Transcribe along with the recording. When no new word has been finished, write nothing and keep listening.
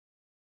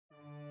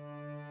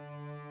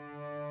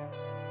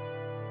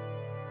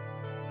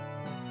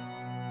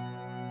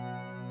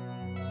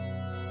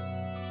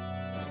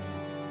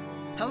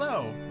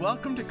Hello,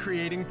 welcome to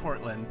Creating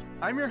Portland.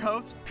 I'm your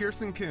host,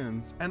 Pearson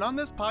Coons, and on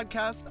this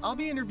podcast, I'll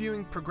be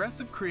interviewing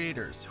progressive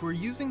creators who are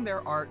using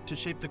their art to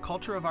shape the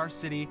culture of our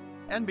city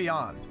and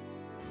beyond.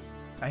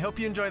 I hope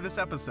you enjoy this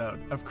episode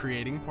of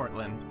Creating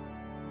Portland.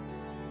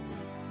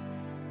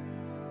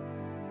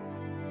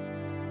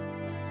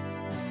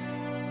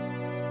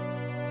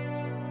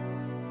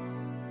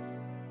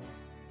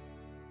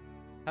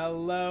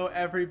 Hello,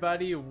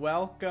 everybody.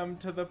 Welcome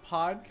to the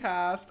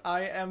podcast.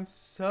 I am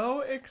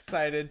so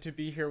excited to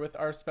be here with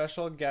our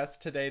special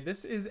guest today.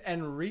 This is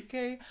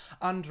Enrique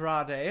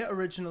Andrade,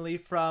 originally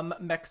from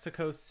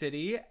Mexico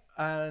City,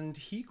 and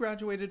he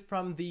graduated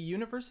from the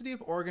University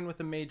of Oregon with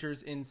a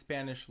majors in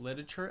Spanish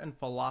literature and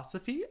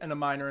philosophy and a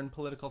minor in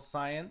political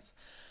science.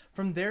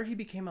 From there, he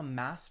became a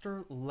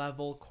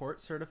master-level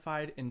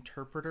court-certified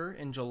interpreter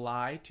in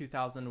July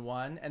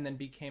 2001, and then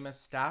became a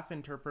staff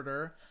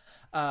interpreter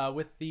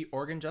with the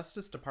Oregon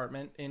Justice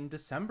Department in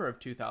December of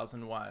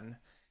 2001.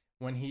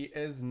 When he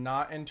is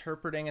not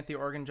interpreting at the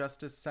Oregon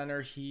Justice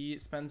Center, he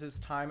spends his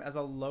time as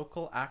a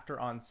local actor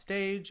on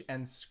stage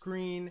and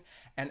screen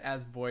and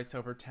as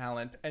voiceover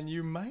talent. And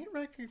you might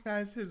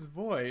recognize his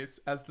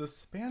voice as the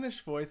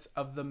Spanish voice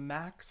of the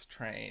MAX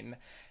train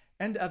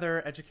and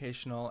other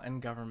educational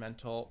and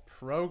governmental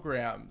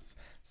programs.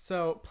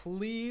 So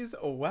please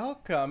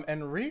welcome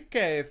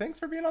Enrique. Thanks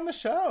for being on the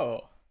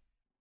show.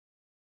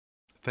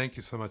 Thank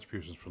you so much,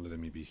 Pearson, for letting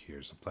me be here.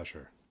 It's a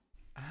pleasure.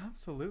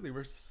 Absolutely.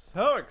 We're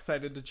so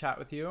excited to chat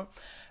with you.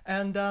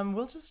 And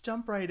we'll just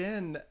jump right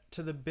in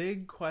to the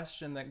big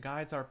question that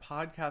guides our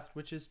podcast,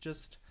 which is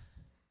just,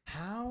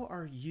 how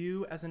are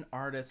you as an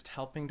artist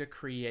helping to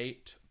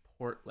create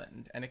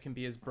Portland? And it can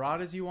be as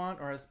broad as you want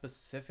or as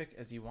specific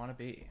as you want to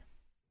be.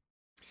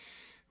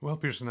 Well,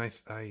 Pearson, I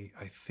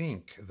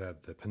think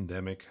that the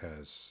pandemic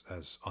has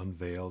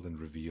unveiled and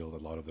revealed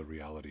a lot of the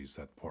realities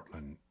that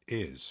Portland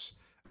is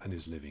and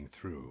is living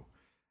through.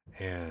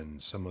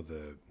 And some of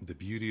the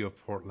beauty of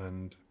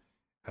Portland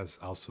has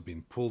also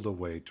been pulled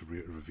away to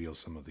reveal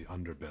some of the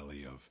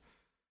underbelly of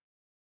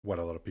what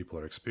a lot of people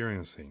are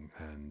experiencing.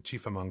 And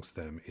chief amongst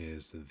them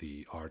is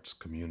the arts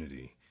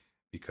community.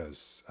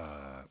 Because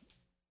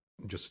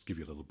just to give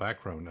you a little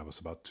background, I was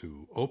about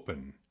to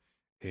open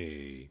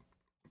a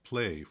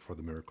play for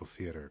the Miracle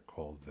Theater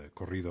called the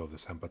Corrido of the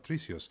San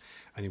Patricios,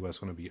 and it was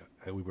going to be,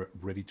 we were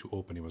ready to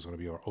open, it was going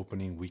to be our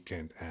opening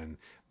weekend, and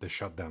they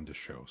shut down the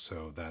show.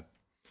 So that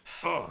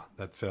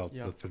felt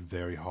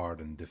very hard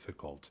and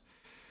difficult.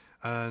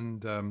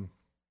 And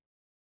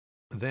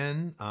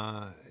then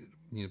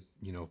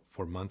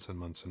for months and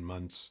months and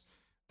months,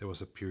 there was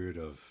a period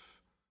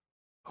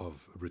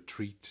of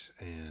retreat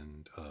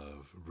and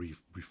of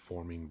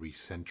reforming,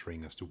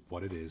 recentering as to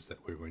what it is that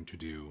we're going to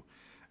do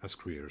as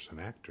creators and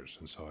actors.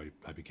 And so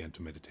I began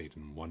to meditate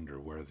and wonder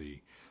where the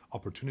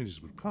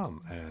opportunities would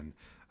come. And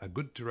a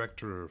good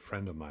director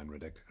friend of mine,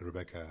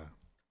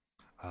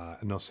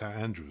 Sarah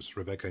Andrews,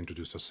 Rebecca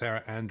introduced us.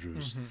 Sarah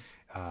Andrews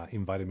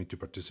invited me to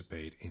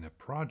participate in a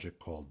project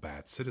called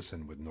Bad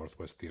Citizen with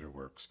Northwest Theater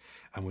Works.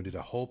 And we did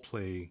a whole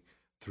play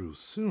through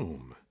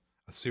Zoom,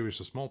 a series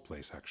of small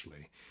plays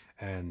actually.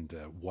 And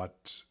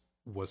what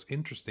was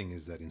interesting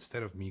is that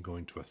instead of me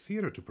going to a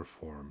theater to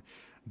perform,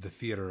 the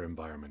theater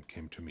environment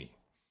came to me,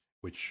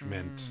 which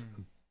meant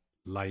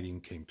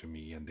lighting came to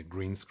me, and the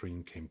green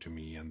screen came to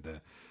me, and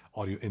the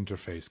audio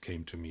interface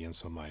came to me. And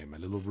so my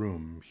little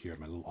room here,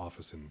 my little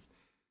office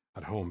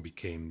at home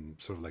became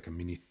sort of like a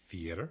mini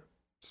theater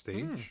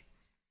stage.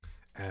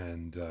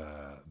 And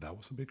that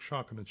was a big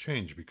shock and a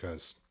change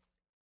because,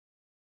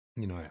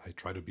 I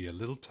try to be a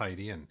little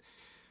tidy, and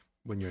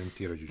when you're in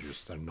theater, you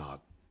just are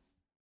not.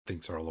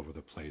 Things are all over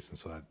the place. And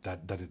so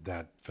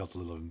that felt a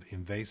little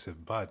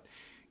invasive, but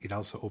it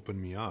also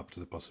opened me up to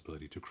the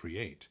possibility to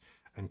create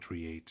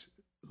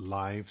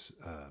live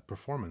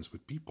performance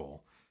with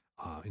people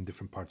in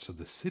different parts of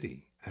the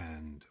city.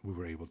 And we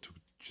were able to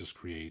just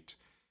create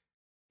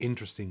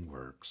interesting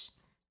works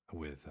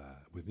with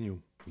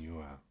new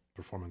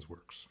performance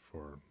works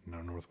for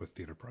our Northwest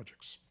Theater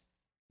projects.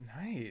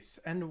 Nice.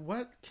 And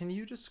what can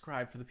you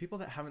describe for the people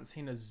that haven't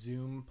seen a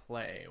Zoom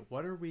play?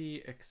 What are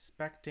we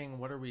expecting?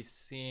 What are we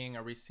seeing?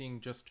 Are we seeing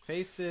just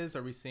faces?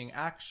 Are we seeing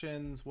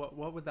actions? What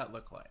would that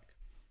look like?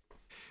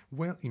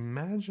 Well,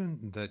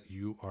 imagine that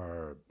you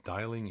are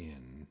dialing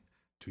in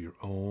to your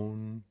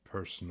own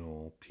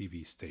personal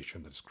TV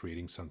station that's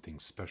creating something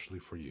specially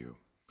for you.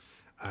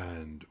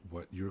 And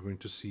what you're going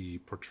to see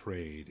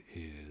portrayed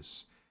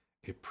is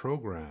a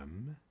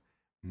program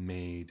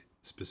made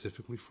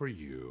specifically for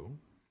you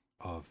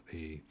of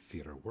a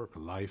theater work, a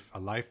live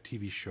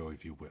TV show,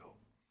 if you will.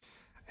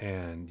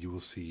 And you will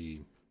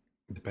see,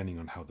 depending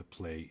on how the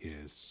play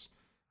is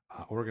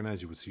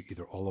organized, you will see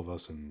either all of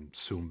us in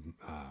Zoom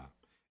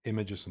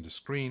images on the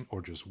screen,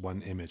 or just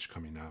one image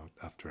coming out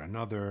after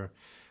another,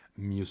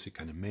 music,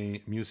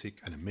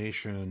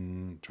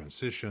 animation,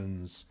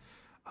 transitions,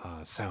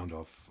 sound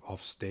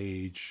off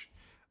stage.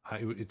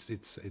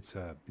 It's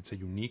a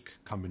unique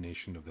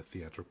combination of the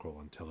theatrical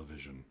and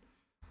television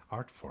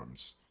art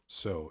forms.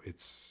 So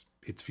it's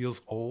it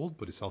feels old,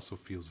 but it also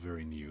feels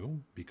very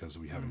new because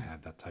we haven't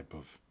had that type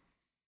of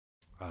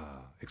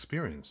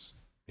experience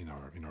in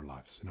our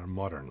lives, in our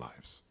modern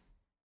lives.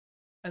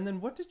 And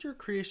then what did your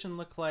creation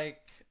look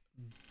like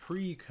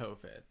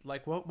pre-COVID?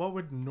 Like what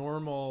would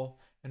normal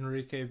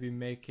Enrique be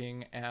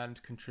making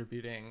and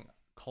contributing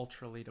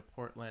culturally to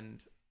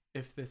Portland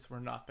if this were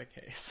not the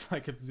case?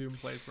 Like if Zoom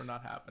plays were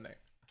not happening?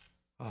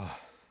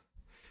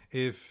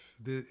 If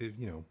there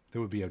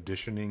would be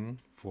auditioning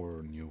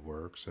for new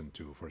works and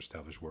for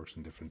established works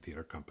in different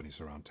theater companies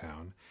around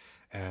town.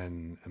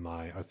 And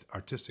my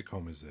artistic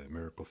home is the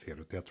Miracle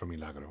Theater, Teatro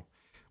Milagro,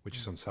 which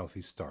is on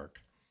Southeast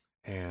Stark.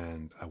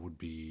 And I would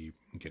be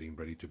getting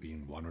ready to be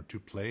in one or two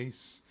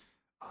plays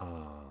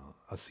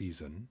a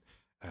season.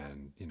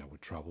 And,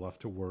 would travel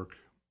after work,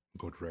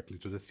 go directly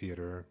to the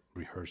theater,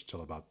 rehearse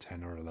till about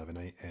 10 or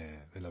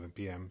 11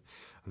 p.m.,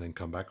 and then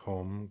come back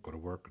home, go to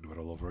work, do it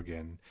all over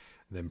again,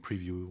 then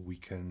preview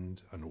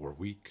weekend or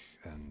week,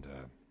 and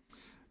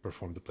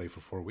perform the play for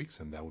 4 weeks,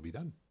 and that would be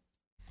done.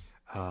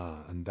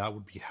 And that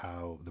would be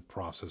how the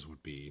process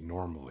would be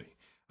normally.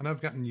 And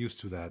I've gotten used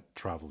to that,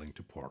 traveling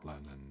to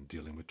Portland and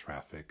dealing with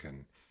traffic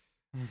and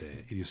the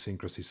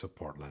idiosyncrasies of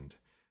Portland.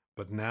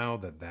 But now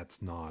that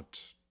that's not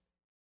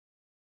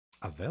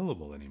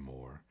available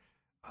anymore,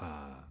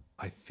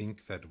 I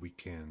think that we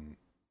can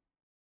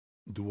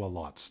do a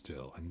lot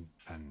still,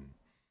 and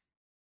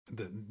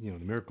the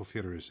Miracle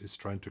Theater is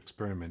trying to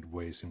experiment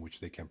ways in which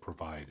they can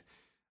provide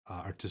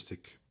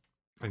artistic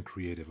and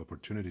creative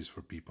opportunities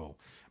for people,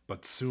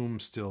 but Zoom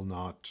still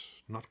not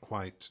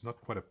quite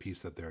a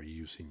piece that they're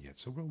using yet.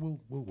 So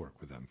we'll work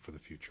with them for the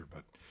future.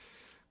 But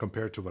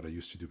compared to what I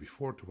used to do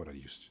before, to what I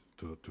used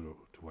to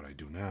what I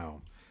do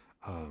now,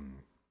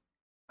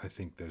 I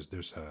think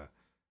there's a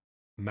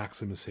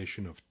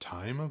maximization of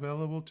time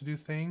available to do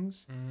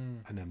things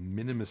and a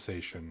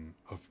minimization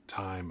of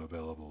time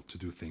available to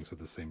do things at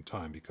the same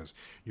time, because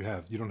you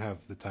don't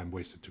have the time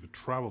wasted to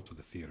travel to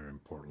the theater in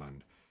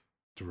Portland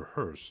to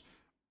rehearse,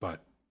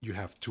 but you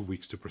have 2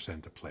 weeks to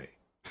present a play.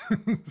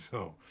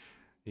 So,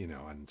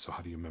 and so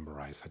how do you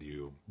memorize? How do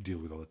you deal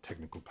with all the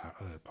technical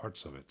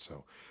parts of it?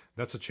 So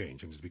that's a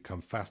change, and it's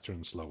become faster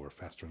and slower.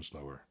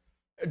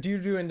 Do you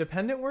do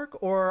independent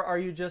work, or are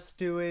you just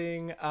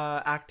doing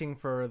acting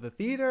for the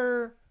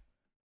theater?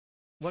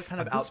 What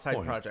kind of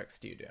outside projects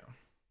do you do?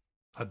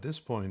 At this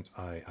point,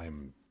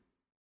 I'm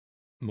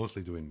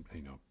mostly doing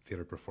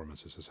theater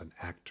performances as an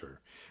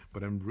actor,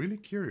 but I'm really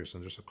curious,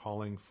 and there's a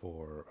calling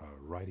for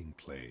writing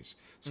plays.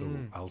 So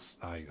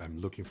I'm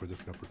looking for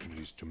different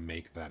opportunities to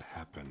make that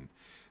happen.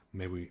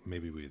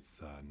 Maybe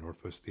with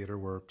Northwest Theater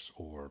Works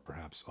or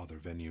perhaps other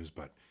venues,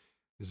 but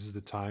this is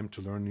the time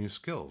to learn new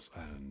skills,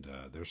 and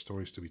there's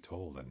stories to be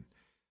told, and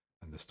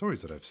the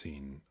stories that I've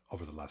seen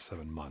over the last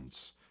 7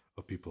 months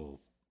of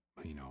people,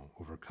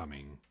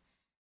 overcoming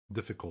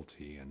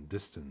difficulty and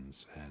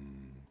distance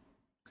and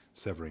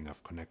severing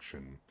of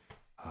connection,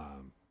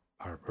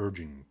 are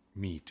urging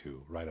me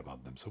to write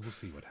about them. So we'll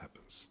see what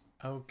happens.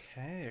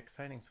 Okay,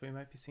 exciting. So we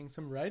might be seeing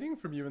some writing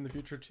from you in the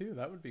future too.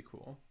 That would be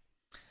cool.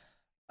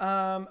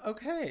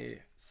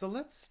 Okay, so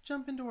let's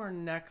jump into our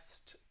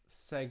next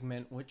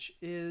segment, which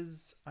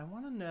is, I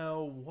want to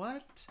know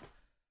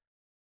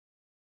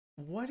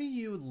what do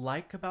you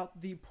like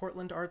about the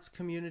Portland arts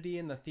community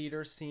and the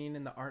theater scene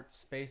and the art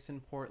space in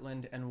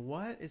Portland, and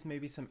what is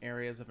maybe some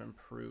areas of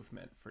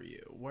improvement for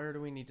you? Where do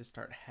we need to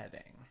start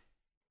heading?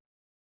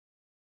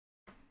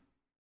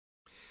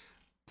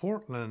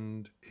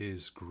 Portland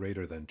is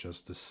greater than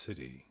just the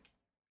city,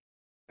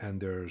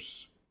 and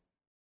there's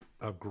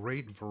a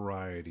great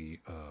variety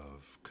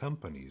of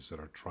companies that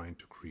are trying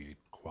to create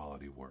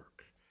quality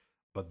work,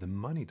 but the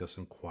money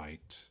doesn't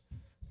quite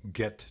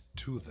get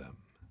to them.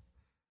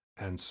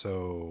 And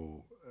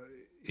so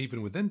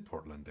even within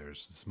Portland,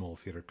 there's small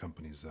theater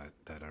companies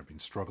that have been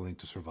struggling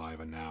to survive,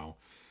 and now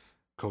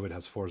COVID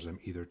has forced them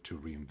either to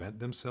reinvent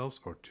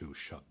themselves or to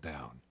shut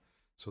down.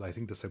 So I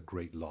think that's a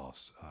great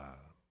loss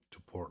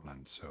to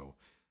Portland. So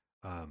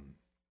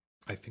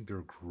I think there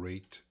are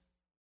great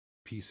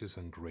pieces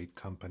and great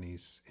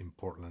companies in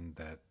Portland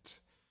that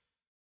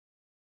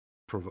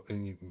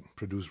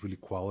produce really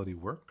quality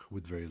work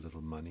with very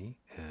little money,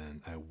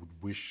 and I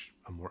would wish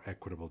a more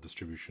equitable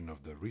distribution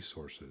of the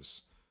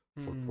resources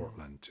for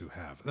Portland to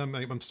have.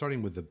 I'm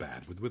starting with the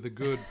bad. With the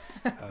good,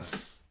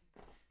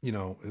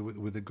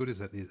 with the good is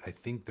that I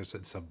think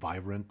it's a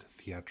vibrant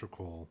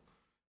theatrical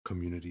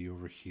community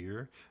over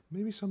here.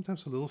 Maybe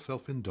sometimes a little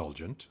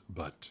self-indulgent,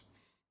 but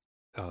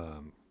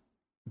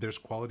there's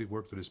quality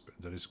work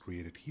that is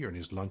created here and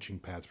is launching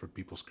paths for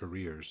people's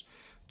careers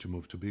to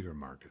move to bigger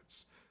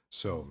markets.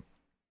 So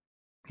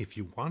if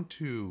you want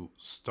to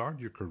start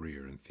your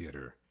career in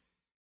theater,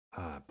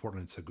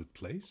 Portland's a good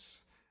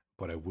place,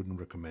 but I wouldn't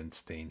recommend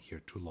staying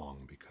here too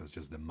long, because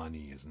just the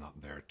money is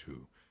not there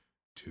to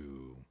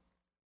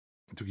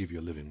give you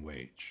a living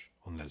wage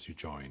unless you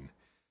join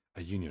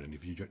a union. And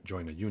if you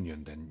join a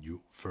union, then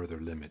you further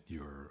limit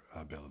your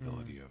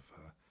availability of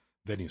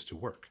venues to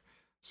work.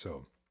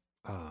 So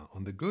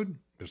on the good,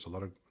 there's a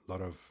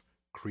lot of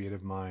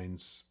creative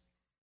minds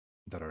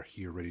that are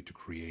here ready to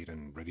create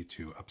and ready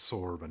to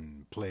absorb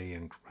and play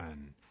and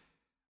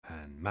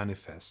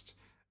manifest.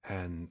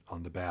 And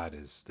on the bad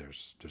is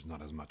there's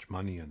not as much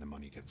money, and the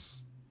money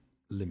gets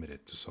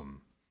limited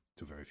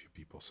to very few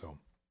people. So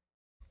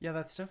yeah,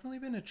 that's definitely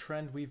been a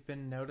trend we've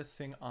been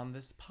noticing on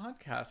this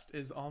podcast,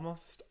 is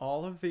almost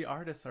all of the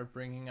artists are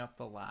bringing up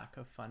the lack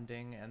of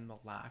funding and the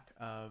lack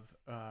of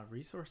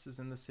resources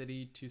in the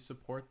city to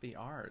support the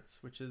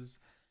arts, which is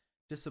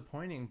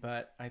disappointing,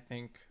 but I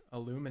think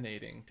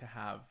illuminating to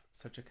have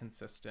such a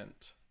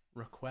consistent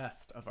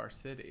request of our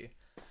city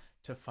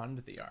to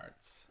fund the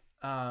arts.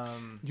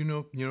 Pearson,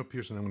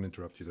 I'm going to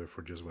interrupt you there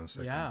for just 1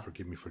 second. Yeah.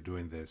 Forgive me for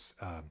doing this.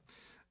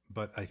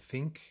 But I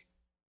think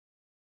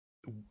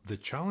the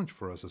challenge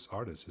for us as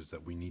artists is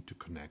that we need to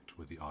connect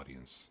with the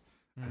audience.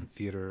 And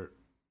theater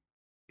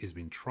has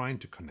been trying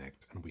to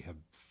connect, and we have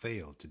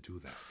failed to do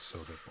that. So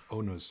the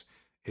onus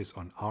is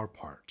on our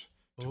part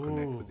to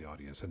connect with the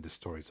audience and the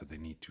stories that they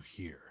need to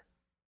hear.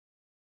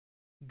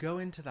 Go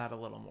into that a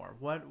little more.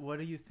 What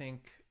do you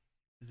think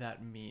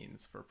that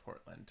means for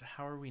Portland?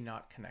 How are we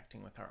not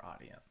connecting with our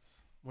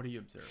audience? What are you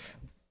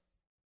observing?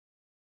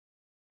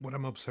 What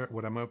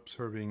I'm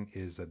observing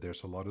is that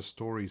there's a lot of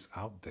stories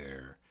out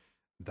there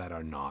that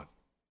are not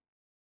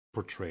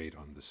portrayed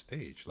on the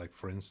stage. Like,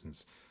 for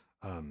instance,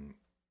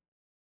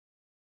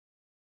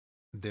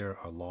 there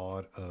are a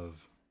lot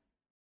of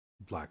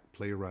Black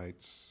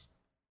playwrights,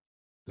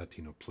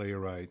 Latino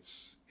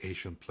playwrights,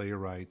 Asian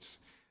playwrights,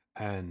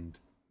 and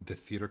the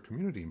theater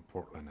community in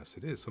Portland, as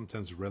it is,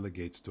 sometimes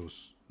relegates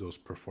those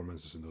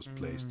performances and those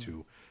plays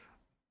to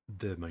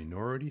the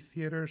minority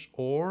theaters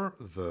or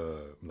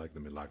the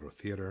Milagro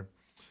Theater.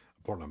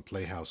 Portland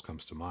Playhouse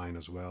comes to mind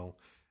as well,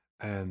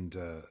 and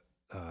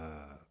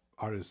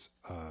Artist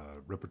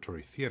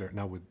Repertory Theater.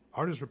 Now, with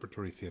Artist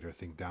Repertory Theater, I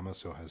think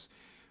Damaso has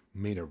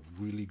made a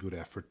really good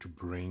effort to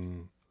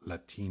bring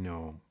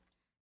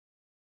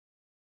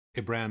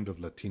a brand of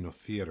Latino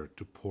theater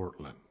to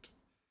Portland,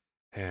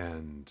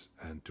 and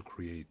to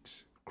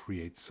create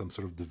some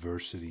sort of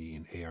diversity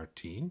in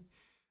ART.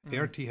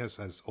 ART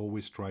has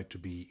always tried to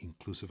be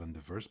inclusive and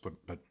diverse, but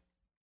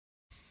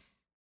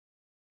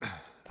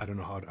I don't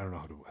know how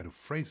to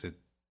phrase it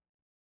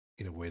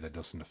in a way that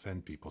doesn't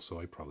offend people, so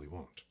I probably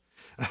won't.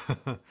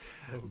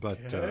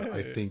 But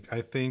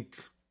I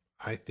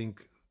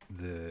think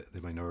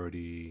the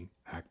minority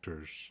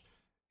actors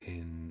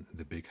in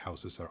the big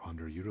houses are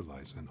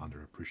underutilized and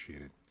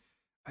underappreciated,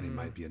 and it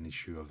might be an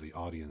issue of the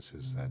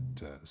audiences that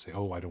say,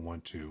 "Oh, I don't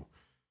want to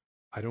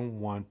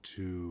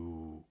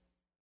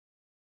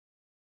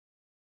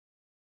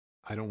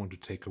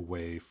take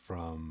away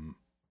from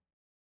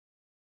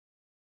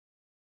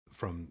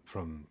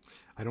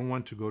I don't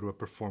want to go to a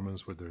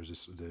performance where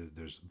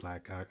there's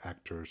Black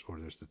actors, or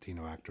there's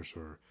Latino actors,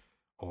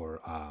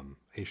 or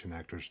Asian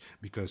actors,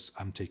 because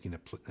I'm taking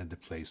the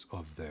place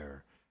of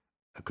their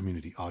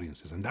community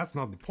audiences." And that's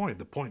not the point.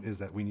 The point is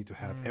that we need to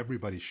have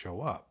everybody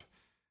show up.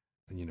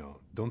 And,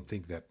 don't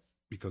think that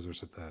because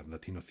there's a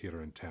Latino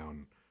theater in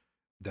town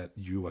that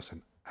you, as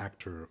an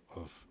actor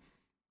of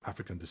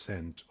African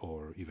descent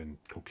or even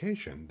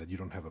Caucasian, that you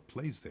don't have a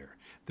place there.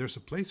 There's a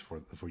place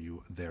for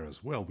you there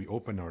as well. We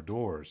open our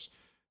doors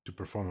to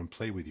perform and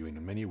play with you. And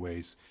in many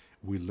ways,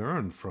 we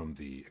learn from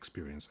the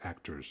experienced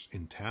actors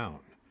in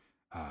town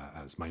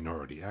as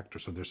minority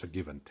actors. So there's a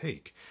give and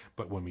take.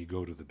 But when we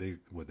go to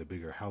the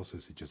bigger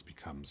houses, it just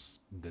becomes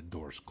the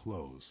doors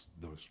close.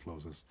 Doors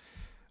closes.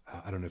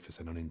 I don't know if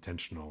it's an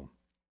unintentional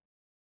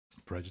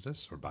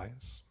prejudice or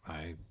bias.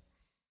 I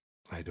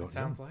don't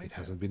know. Like it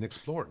hasn't been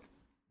explored.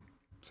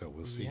 So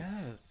we'll see.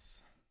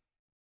 Yes.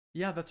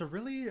 Yeah, that's a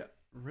really,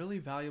 really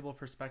valuable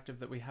perspective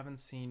that we haven't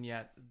seen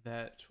yet,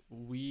 that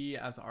we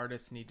as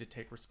artists need to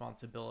take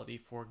responsibility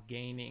for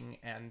gaining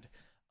and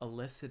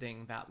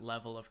eliciting that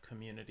level of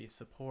community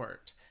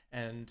support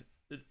and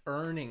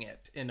earning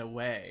it in a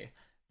way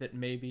that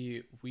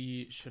maybe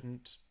we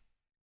shouldn't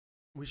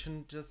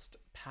just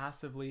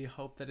passively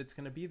hope that it's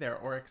going to be there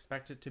or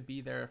expect it to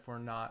be there if we're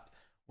not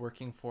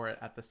working for it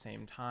at the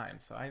same time.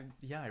 So I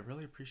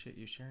really appreciate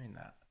you sharing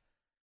that.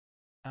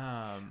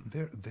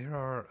 There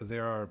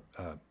are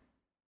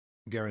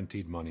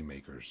guaranteed money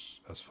makers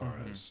as far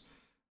as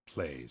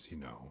plays.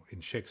 In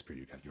Shakespeare,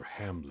 you got your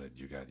Hamlet,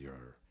 you got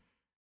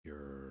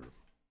your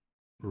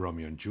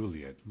Romeo and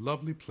Juliet,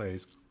 lovely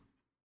plays.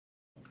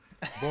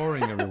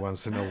 Boring every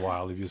once in a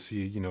while if you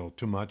see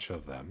too much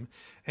of them.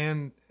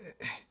 And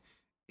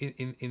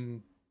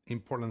in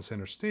Portland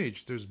Center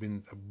Stage, there's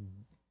been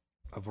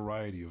a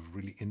variety of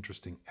really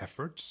interesting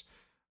efforts,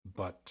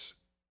 but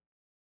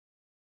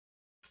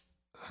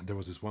there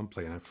was this one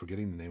play, and I'm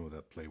forgetting the name of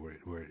that play,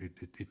 where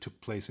it took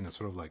place in a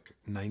sort of like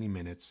 90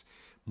 minutes,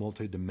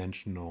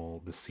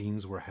 multi-dimensional. The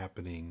scenes were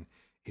happening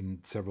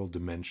in several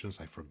dimensions.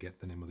 I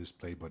forget the name of this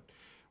play, but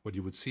what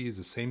you would see is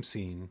the same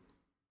scene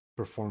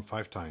performed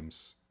 5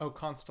 times. Oh,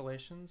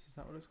 Constellations? Is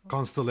that what it's called?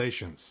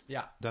 Constellations.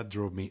 Yeah. That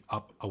drove me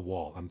up a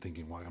wall. I'm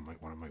thinking, why am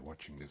I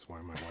watching this? Why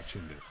am I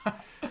watching this?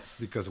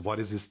 Because what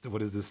is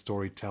this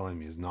story telling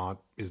me is not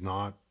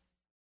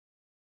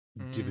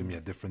giving me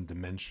a different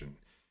dimension.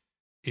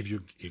 if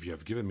you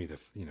have given me the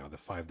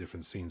 5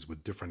 different scenes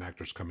with different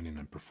actors coming in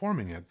and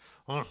performing it,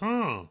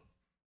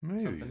 maybe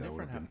Something that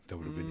would different happens.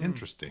 have been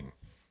interesting.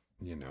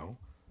 You know,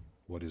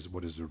 what is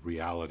the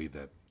reality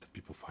that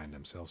people find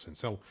themselves in?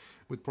 So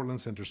with Portland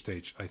Center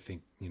Stage, I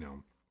think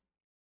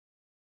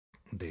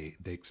they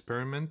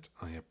experiment.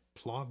 I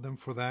applaud them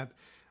for that,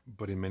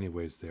 but in many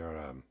ways they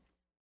are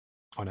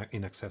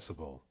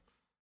inaccessible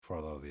for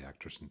a lot of the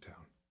actors in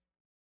town.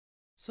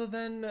 So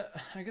then,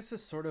 I guess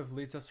this sort of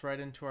leads us right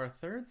into our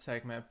third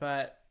segment,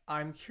 but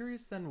I'm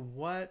curious then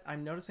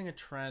I'm noticing a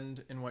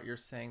trend in what you're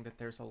saying, that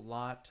there's a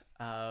lot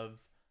of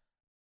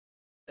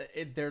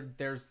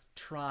there's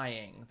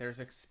trying, there's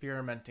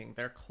experimenting,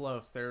 they're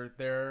close,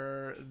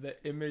 the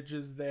image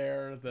is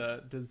there,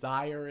 the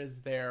desire is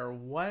there.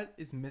 What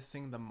is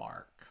missing the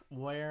mark?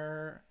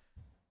 Where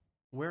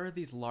are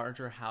these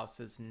larger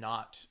houses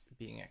not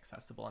being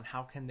accessible, and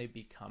how can they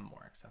become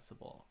more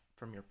accessible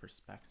from your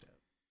perspective?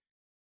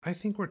 I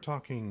think we're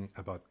talking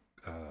about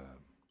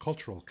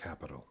cultural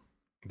capital.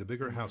 The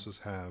bigger houses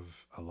have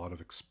a lot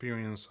of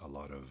experience, a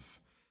lot of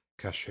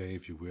cachet,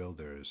 if you will.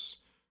 There's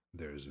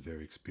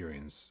very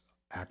experienced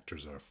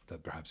actors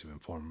that perhaps even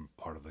form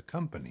part of the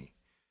company.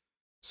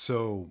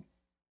 So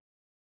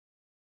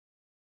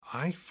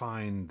I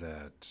find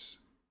that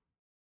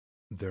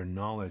their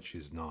knowledge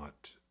is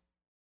not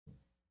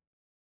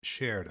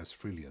shared as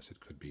freely as it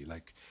could be.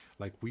 Like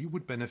we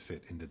would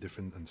benefit in the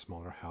different and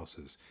smaller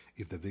houses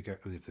if the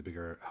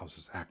bigger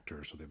houses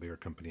actors, or the bigger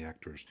company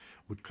actors,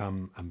 would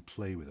come and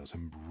play with us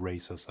and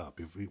brace us up.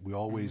 If we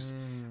always,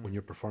 when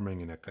you're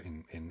performing in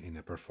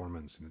a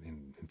performance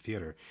in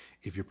theater,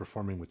 if you're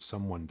performing with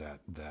someone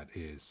that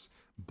is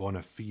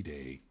bona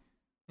fide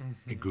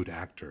a good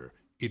actor,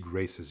 it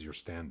raises your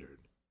standard.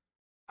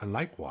 And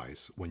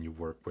likewise, when you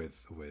work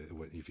with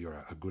if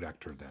you're a good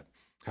actor that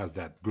has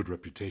that good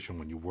reputation,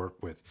 when you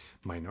work with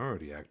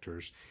minority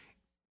actors,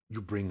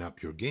 you bring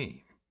up your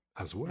game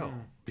as well,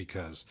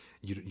 because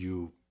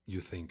you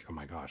think, oh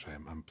my gosh,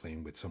 I'm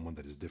playing with someone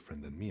that is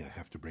different than me. I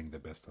have to bring the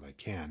best that I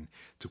can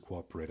to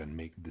cooperate and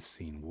make the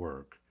scene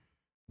work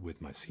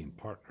with my scene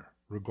partner,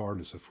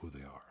 regardless of who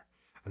they are.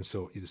 And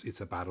so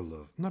it's a battle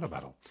of, not a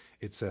battle,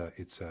 it's a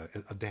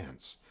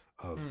dance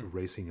of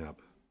raising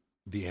up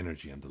the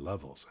energy and the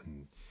levels.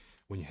 And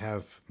when you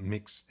have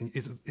mixed,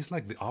 it's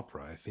like the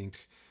opera. I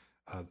think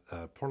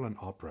Portland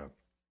Opera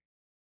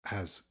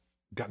has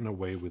gotten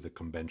away with the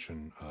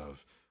convention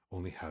of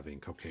only having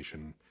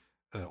Caucasian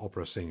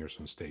opera singers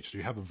on stage. So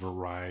you have a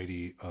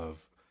variety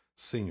of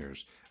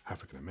singers,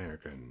 African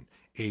American,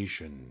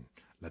 Asian,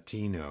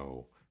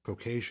 Latino,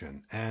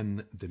 Caucasian,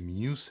 and the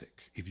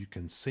music. If you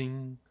can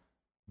sing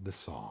the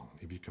song,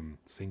 if you can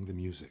sing the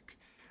music,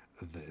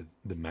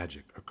 the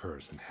magic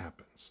occurs and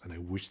happens. And I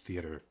wish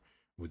theater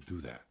would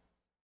do that.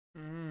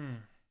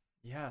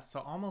 Yeah, so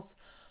almost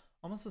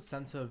a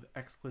sense of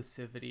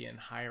exclusivity and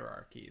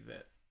hierarchy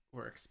that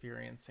we're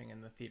experiencing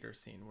in the theater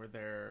scene,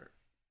 where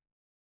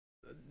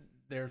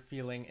they're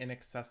feeling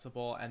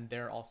inaccessible, and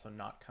they're also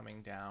not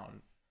coming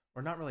down,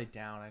 or not really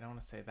down, I don't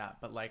want to say that,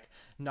 but like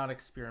not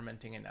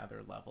experimenting in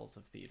other levels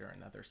of theater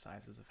and other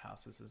sizes of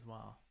houses as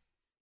well.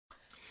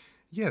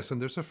 Yes,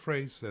 and there's a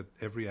phrase that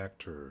every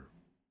actor,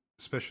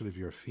 especially if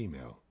you're a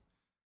female,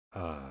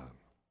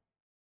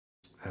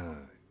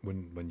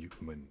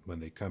 when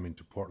they come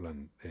into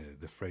Portland,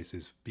 the phrase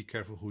is "Be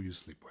careful who you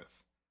sleep with."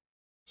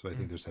 So I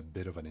think there's a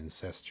bit of an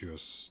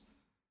incestuous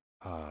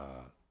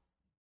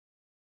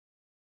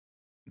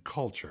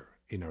culture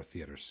in our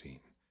theater scene.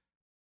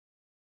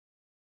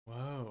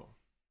 Whoa.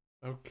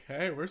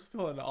 Okay, we're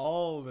spilling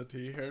all the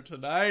tea here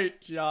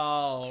tonight,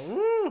 y'all.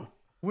 Woo!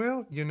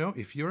 Well,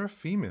 if you're a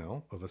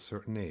female of a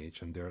certain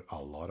age, and there are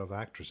a lot of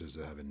actresses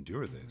that have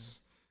endured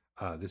this,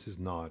 this is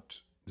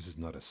not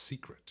a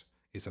secret.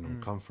 It's an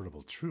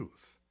uncomfortable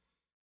truth.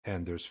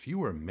 And there's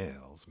fewer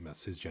males,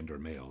 cisgender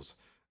males,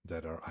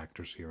 that are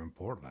actors here in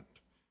Portland.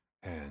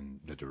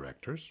 And the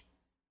directors,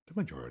 the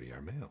majority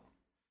are male.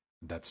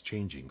 That's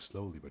changing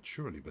slowly but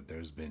surely, but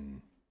there's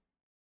been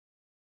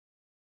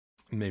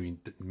maybe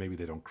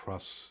they don't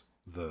cross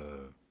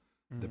the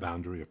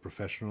boundary of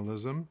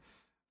professionalism,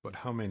 but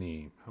how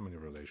many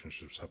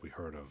relationships have we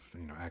heard of,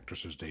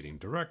 actresses dating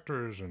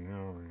directors,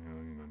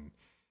 and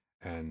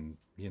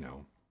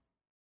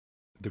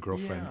the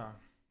girlfriend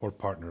or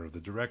partner of the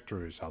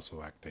director is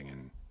also acting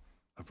in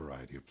a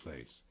variety of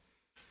plays.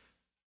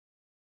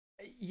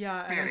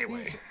 Yeah, and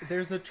anyway, I think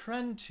there's a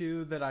trend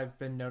too that I've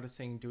been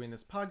noticing doing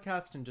this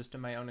podcast and just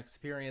in my own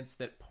experience,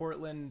 that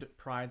Portland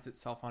prides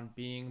itself on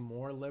being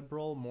more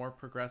liberal, more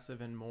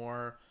progressive, and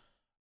more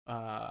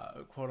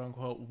quote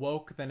unquote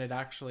woke than it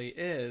actually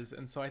is.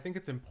 And so I think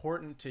it's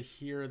important to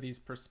hear these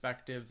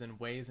perspectives and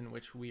ways in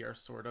which we are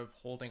sort of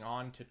holding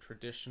on to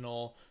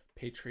traditional,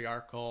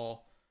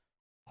 patriarchal,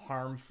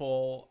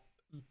 harmful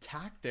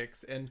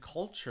tactics and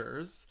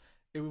cultures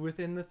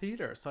within the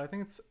theater. So I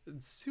think it's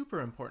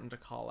super important to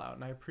call out,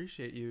 and I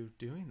appreciate you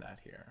doing that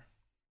here.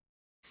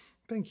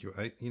 Thank you.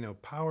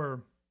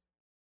 Power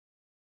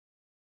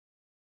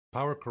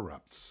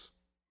corrupts.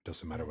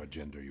 Doesn't matter what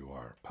gender you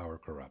are. Power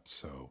corrupts.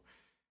 So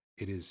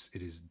it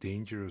is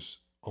dangerous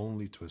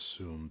only to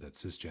assume that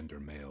cisgender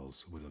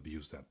males will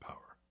abuse that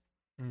power,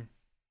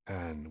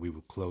 and we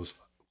will close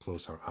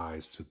our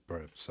eyes to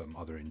perhaps some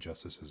other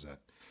injustices that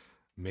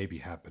may be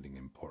happening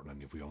in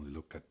Portland if we only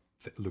look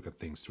at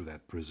things through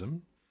that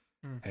prism.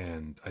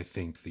 And I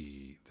think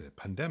the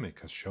pandemic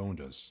has shown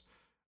us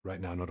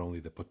right now not only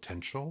the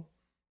potential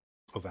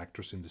of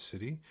actors in the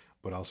city,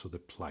 but also the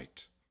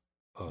plight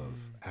of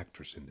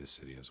actors in this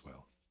city as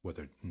well,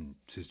 whether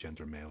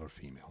cisgender male or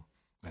female,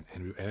 and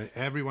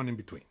everyone in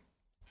between.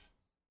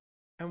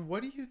 And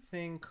what do you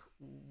think,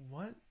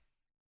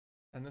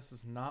 and this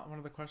is not one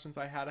of the questions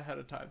I had ahead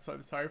of time, so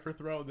I'm sorry for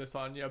throwing this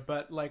on you,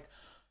 but like,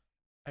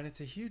 and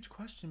it's a huge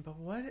question, but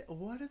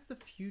what does the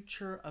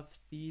future of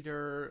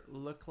theater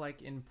look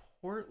like in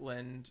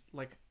Portland?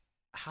 Like,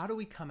 how do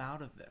we come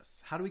out of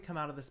this? How do we come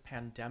out of this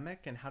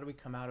pandemic, and how do we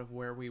come out of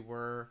where we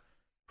were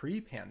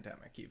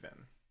pre-pandemic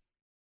even?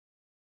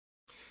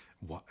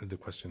 The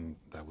question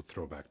that I would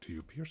throw back to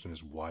you, Pearson,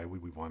 is why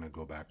would we want to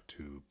go back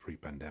to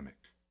pre-pandemic?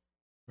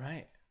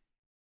 Right.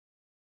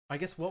 I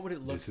guess what would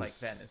it look like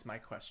then is my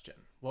question.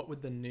 What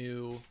would the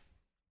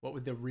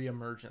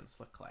reemergence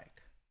look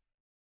like?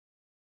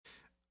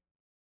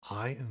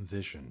 I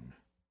envision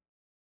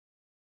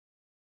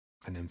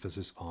an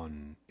emphasis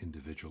on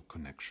individual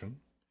connection,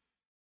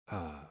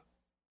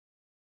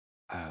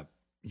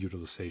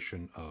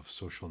 utilization of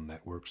social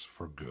networks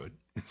for good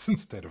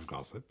instead of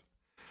gossip.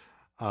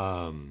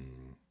 I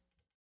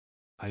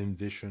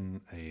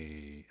envision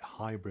a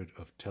hybrid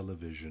of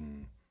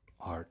television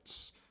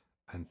arts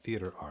and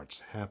theater arts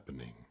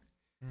happening,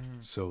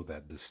 so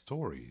that the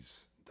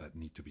stories that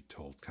need to be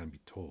told can be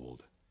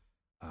told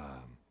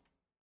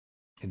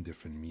in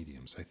different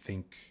mediums. I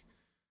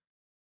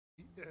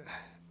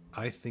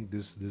think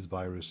this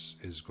virus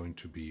is going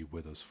to be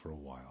with us for a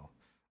while.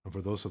 And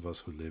for those of us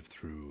who lived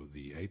through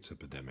the AIDS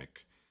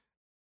epidemic,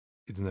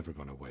 it's never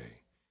gone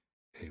away.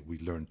 We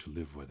learn to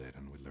live with it,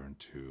 and we learn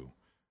to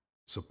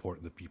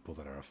support the people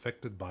that are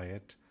affected by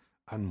it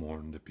and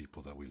mourn the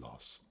people that we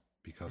lost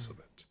because of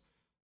it.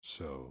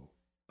 So,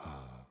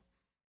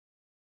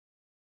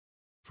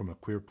 from a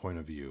queer point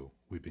of view,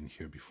 we've been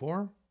here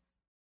before,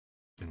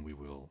 and we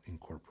will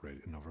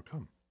incorporate and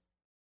overcome.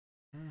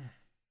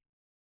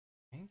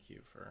 Thank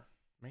you for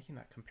making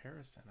that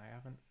comparison. I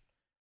haven't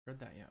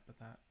heard that yet, but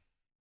that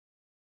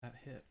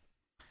hit.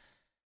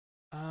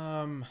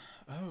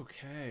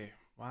 Okay.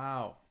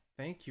 Wow.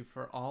 Thank you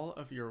for all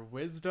of your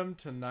wisdom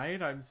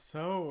tonight. I'm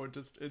so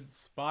just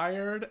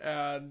inspired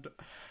and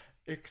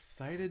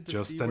excited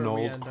to see where we end up.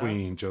 Just an old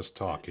queen just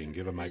talking.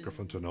 Give a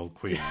microphone to an old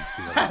queen.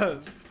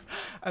 Yes.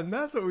 And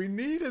that's what we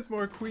need, is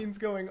more queens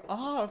going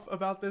off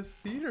about this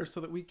theater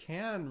so that we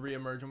can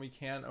reemerge and we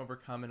can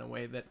overcome in a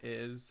way that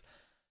is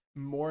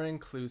more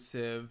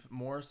inclusive,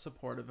 more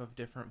supportive of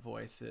different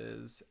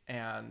voices,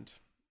 and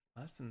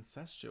less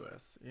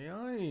incestuous.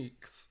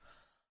 Yikes.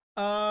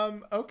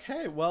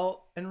 Okay,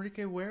 well,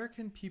 Enrique, where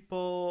can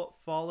people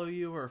follow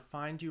you or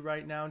find you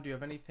right now? Do you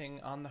have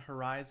anything on the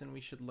horizon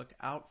we should look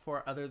out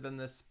for other than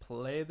this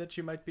play that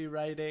you might be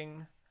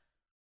writing?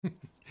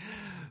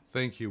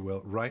 Thank you.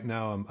 Well, right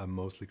now I'm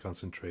mostly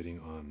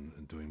concentrating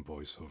on doing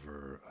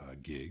voiceover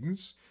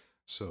gigs.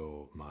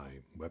 So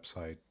my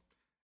website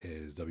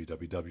is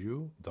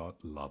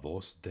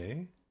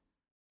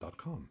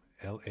www.lavozde.com,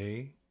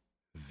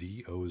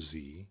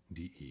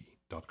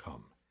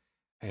 LAVOZDE.com.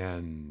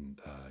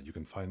 And you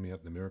can find me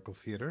at the Miracle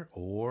Theater,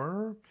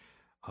 or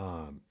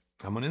I'm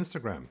on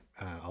Instagram,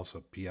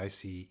 also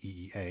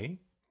PICEEA.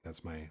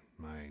 That's my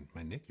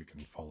nick. You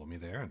can follow me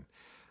there, and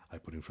I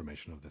put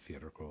information of the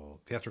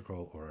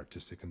theatrical or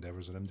artistic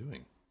endeavors that I'm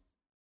doing.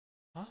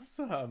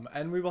 Awesome.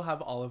 And we will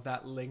have all of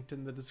that linked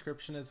in the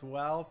description as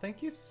well.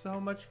 Thank you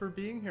so much for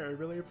being here. I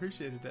really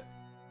appreciated it.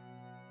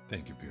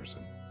 Thank you,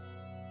 Pearson.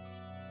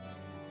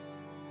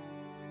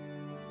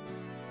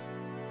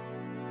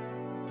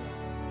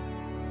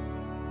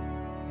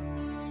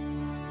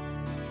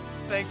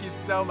 Thank you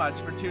so much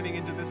for tuning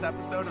into this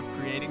episode of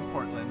Creating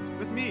Portland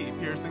with me,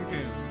 Pearson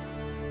Coons.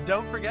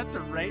 Don't forget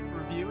to rate,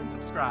 review, and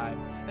subscribe,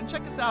 and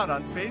check us out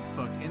on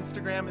Facebook,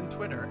 Instagram, and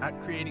Twitter at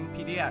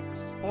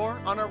CreatingPDX,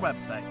 or on our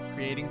website,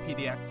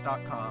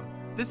 creatingpdx.com.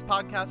 This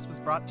podcast was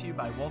brought to you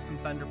by Wolf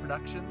and Thunder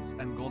Productions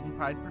and Golden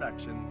Pride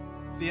Productions.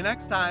 See you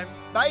next time.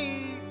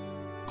 Bye!